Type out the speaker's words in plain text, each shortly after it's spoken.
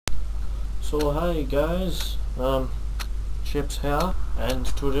So hey guys, Chips here, and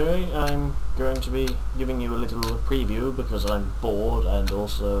today I'm going to be giving you a little preview because I'm bored and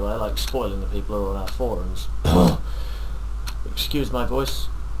also I like spoiling the people who are on our forums. Excuse my voice,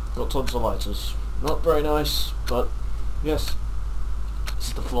 got tonsillitis. Not very nice, but yes, this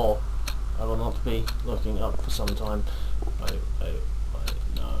is the floor. I will not be looking up for some time. Wait,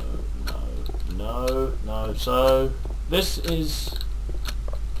 no. So, this is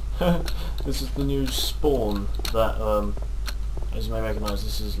this is the new spawn that, as you may recognise,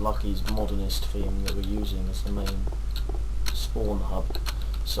 this is Lucky's modernist theme that we're using as the main spawn hub.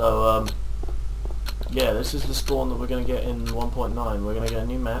 So, yeah, this is the spawn that we're going to get in 1.9. We're going to get a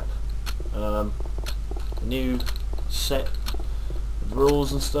new map, a new set of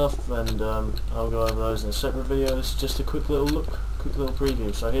rules and stuff, and I'll go over those in a separate video. This is just a quick little look, quick little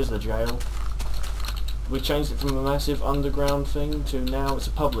preview. So here's the jail. We changed it from a massive underground thing to now it's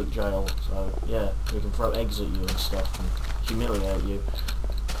a public jail, so yeah, we can throw eggs at you and stuff and humiliate you.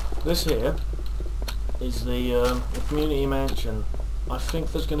 This here is the community mansion. I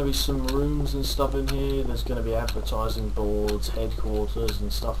think there's going to be some rooms and stuff in here. There's going to be advertising boards, headquarters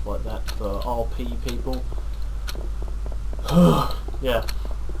and stuff like that for RP people. Yeah,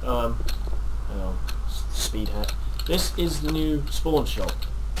 hang on, speed hack. This is the new spawn shop.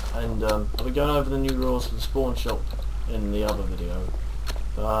 And I'll be going over the new rules for the spawn shop in the other video.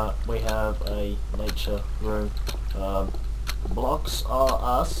 We have a nature room. Blocks are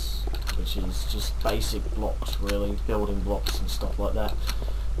us, which is just basic blocks really, building blocks and stuff like that.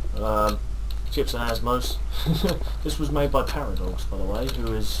 Chips and Asmos. This was made by Paradox, by the way,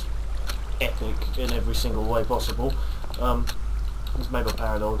 who is epic in every single way possible. It's made by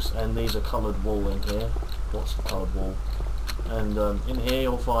Paradox, and these are coloured wool in here. Lots of coloured wool. And in here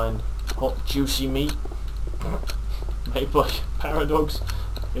you'll find hot juicy meat made by Paradox.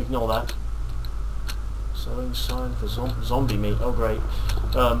 Ignore that. Selling sign for zombie meat. Oh great.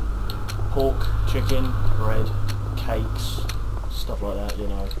 Pork, chicken, bread, cakes, stuff like that, you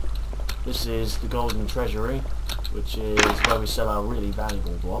know. This is the golden treasury, which is where we sell our really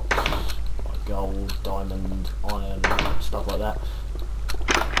valuable blocks, like gold, diamond, iron, stuff like that.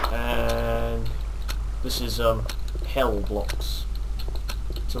 And this is hell blocks.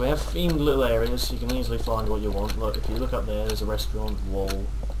 So we have themed little areas so you can easily find what you want. Look, if you look up there, there's a restaurant, wall,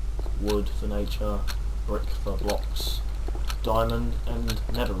 wood for nature, brick for blocks, diamond and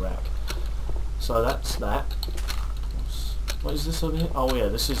netherrack. So that's that. What is this over here? Oh yeah,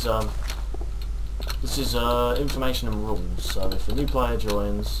 this is information and rules. So if a new player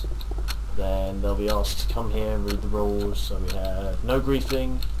joins, then they'll be asked to come here and read the rules. So we have no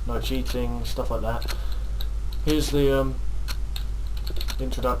griefing, no cheating, stuff like that. Here's the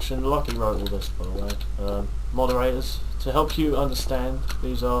introduction. Lucky wrote all this, by the way. Moderators. To help you understand,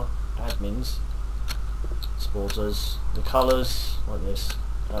 these are admins, supporters. The colours, like this.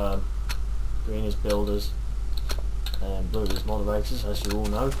 Green is builders, and blue is moderators, as you all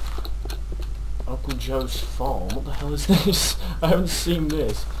know. Uncle Joe's farm. What the hell is this? I haven't seen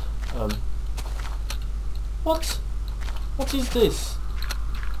this. What? What is this?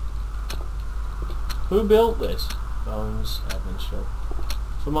 Who built this? Bones, admin shop.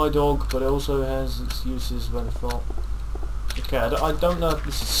 For my dog, but it also has its uses when thought. Okay, I don't know if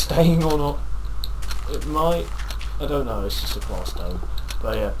this is staying or not. It might. I don't know, it's just a class dome.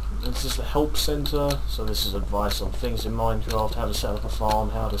 But yeah, this is the help center, so this is advice on things in Minecraft, how to set up a farm,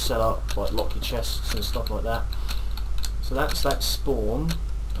 how to set up, like, lock your chests and stuff like that. So that's that spawn.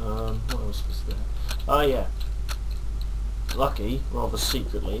 What else was there? Oh yeah. Lucky, rather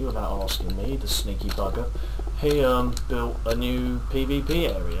secretly, without asking me, the sneaky bugger, he built a new PvP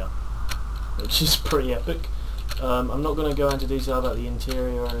area, which is pretty epic. I'm not going to go into detail about the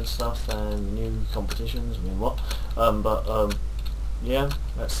interior and stuff and new competitions, I mean what, but yeah,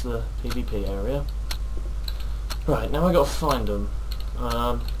 that's the PvP area. Right, now I got to find them.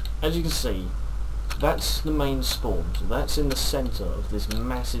 As you can see, that's the main spawn, so that's in the centre of this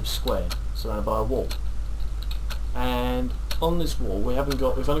massive square surrounded by a wall. And on this wall we've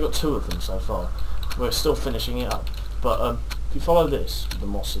only got two of them so far. We're still finishing it up, but if you follow this, the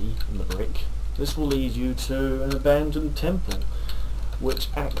mossy and the brick, this will lead you to an abandoned temple which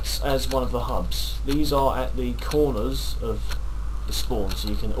acts as one of the hubs. These are at the corners of the spawn, so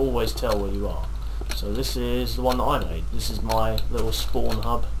you can always tell where you are. So this is the one that I made. This is my little spawn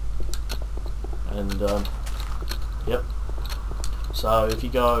hub, and yep. So if you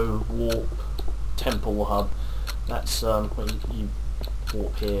go warp temple hub, that's when you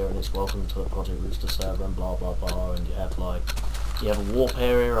warp here and it's welcome to the Projectrooster server and blah blah blah, and you have a warp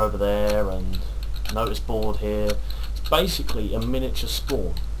area over there and notice board here. It's basically a miniature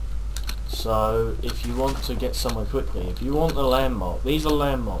spawn. So if you want to get somewhere quickly, if you want a landmark, these are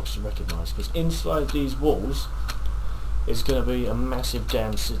landmarks to recognise, because inside these walls is going to be a massive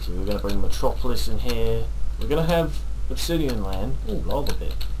damn city. We're going to bring Metropolis in here. We're going to have obsidian land. Ooh, lava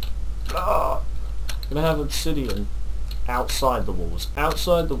pit. Ah! We're going to have obsidian outside the walls.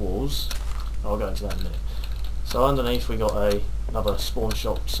 Outside the walls, I'll go into that in a minute. So underneath we got another spawn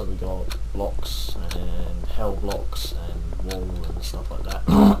shop, so we got blocks and hell blocks and wall and stuff like that.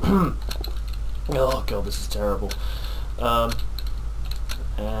 Oh god, this is terrible.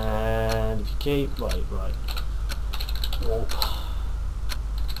 And if you keep, right, warp.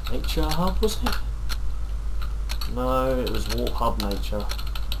 Nature hub, was it? No, it was warp hub nature.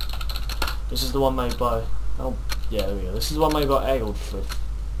 This is the one made by, oh yeah, there we go. This is the one made by Aeldfrith.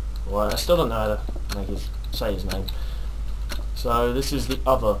 Well, I still don't know how to say his name. So this is the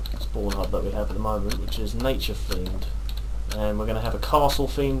other spawn hub that we have at the moment, which is nature themed, and we're going to have a castle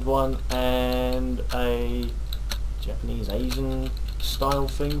themed one and a Japanese Asian style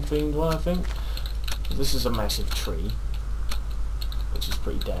themed one, I think. This is a massive tree, which is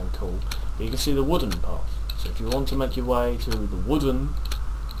pretty damn cool. But you can see the wooden path. So if you want to make your way to the wooden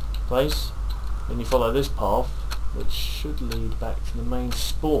place, then you follow this path, which should lead back to the main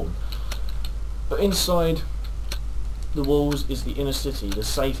spawn. But inside the walls is the inner city, the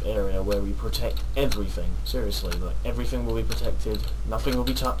safe area where we protect everything. Seriously, like everything will be protected, nothing will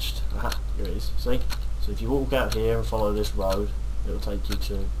be touched. Aha, here it is, see? So if you walk out here and follow this road, it will take you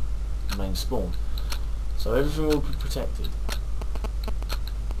to the main spawn. So everything will be protected.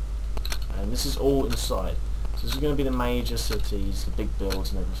 And this is all inside. So this is going to be the major cities, the big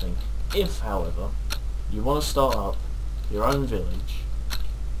builds and everything. If, however, you want to start up your own village,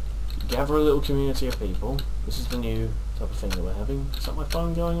 gather a little community of people. This is the new type of thing that we're having. Is that my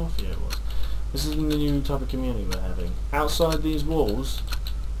phone going off? Yeah, it was. This is the new type of community we're having. Outside these walls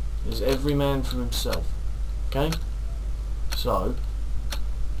is every man for himself. Okay? So,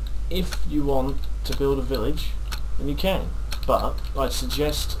 if you want to build a village, then you can. But I'd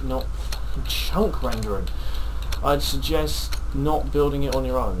suggest not chunk rendering. I'd suggest not building it on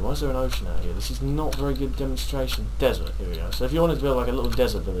your own. Why is there an ocean out here? This is not very good demonstration. Desert, here we go. So if you wanted to build like a little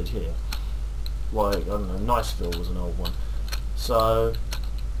desert village here, like, I don't know, Niceville was an old one. So,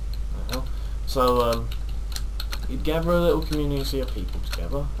 you'd gather a little community of people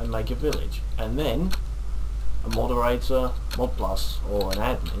together and make a village. And then, a moderator, mod plus, or an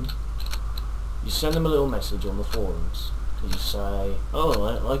admin, you send them a little message on the forums. You say,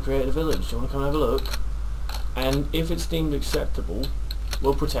 oh, I created a village, do you want to come have a look? And if it's deemed acceptable,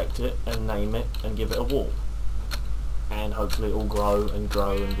 we'll protect it and name it and give it a wall. And hopefully it will grow and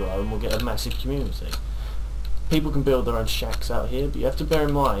grow and grow and we'll get a massive community. People can build their own shacks out here, but you have to bear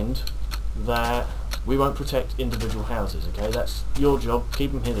in mind that we won't protect individual houses, okay? That's your job,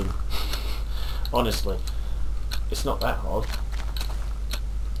 keep them hidden. Honestly, it's not that hard.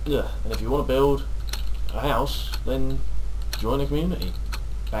 Yeah, and if you want to build a house, then join a community.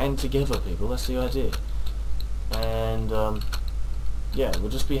 Band together, people, that's the idea. And yeah, we'll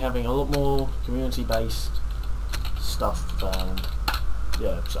just be having a lot more community based stuff.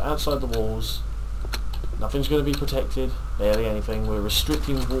 Yeah, so outside the walls nothing's going to be protected, barely anything. We're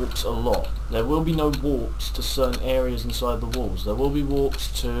restricting warps a lot. There will be no warps to certain areas inside the walls. There will be warps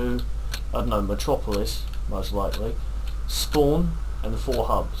to, I don't know, Metropolis most likely, spawn and the 4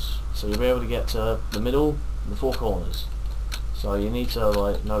 hubs, so you'll be able to get to the middle and the 4 corners. So you need to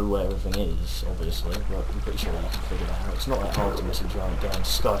like know where everything is, obviously, but I'm pretty sure you can figure that out. It's not that hard to miss a giant damn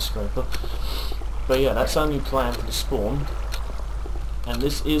skyscraper. But yeah, that's our new plan for the spawn. And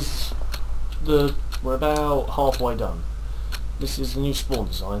this is we're about halfway done. This is the new spawn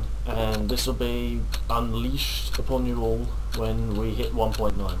design, and this will be unleashed upon you all when we hit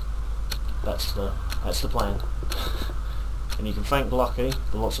 1.9. That's the plan. And you can thank Lucky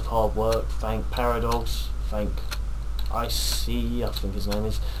for lots of hard work, thank Paradox, thank I think his name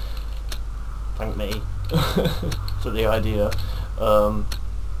is, thank me for the idea,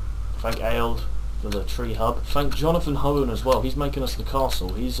 thank Aeld for the tree hub, thank Jonathan Hohen as well. He's making us the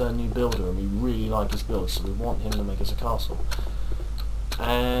castle. He's a new builder and we really like his build, so we want him to make us a castle.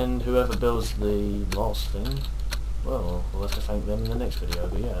 And whoever builds the last thing, well, we'll have to thank them in the next video.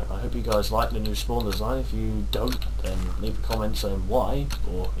 But yeah, I hope you guys like the new spawn design. If you don't, then leave a comment saying why,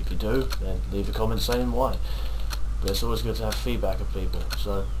 or if you do, then leave a comment saying why. But it's always good to have feedback of people.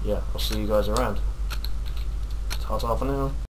 So yeah, I'll see you guys around. Ta-ta for now.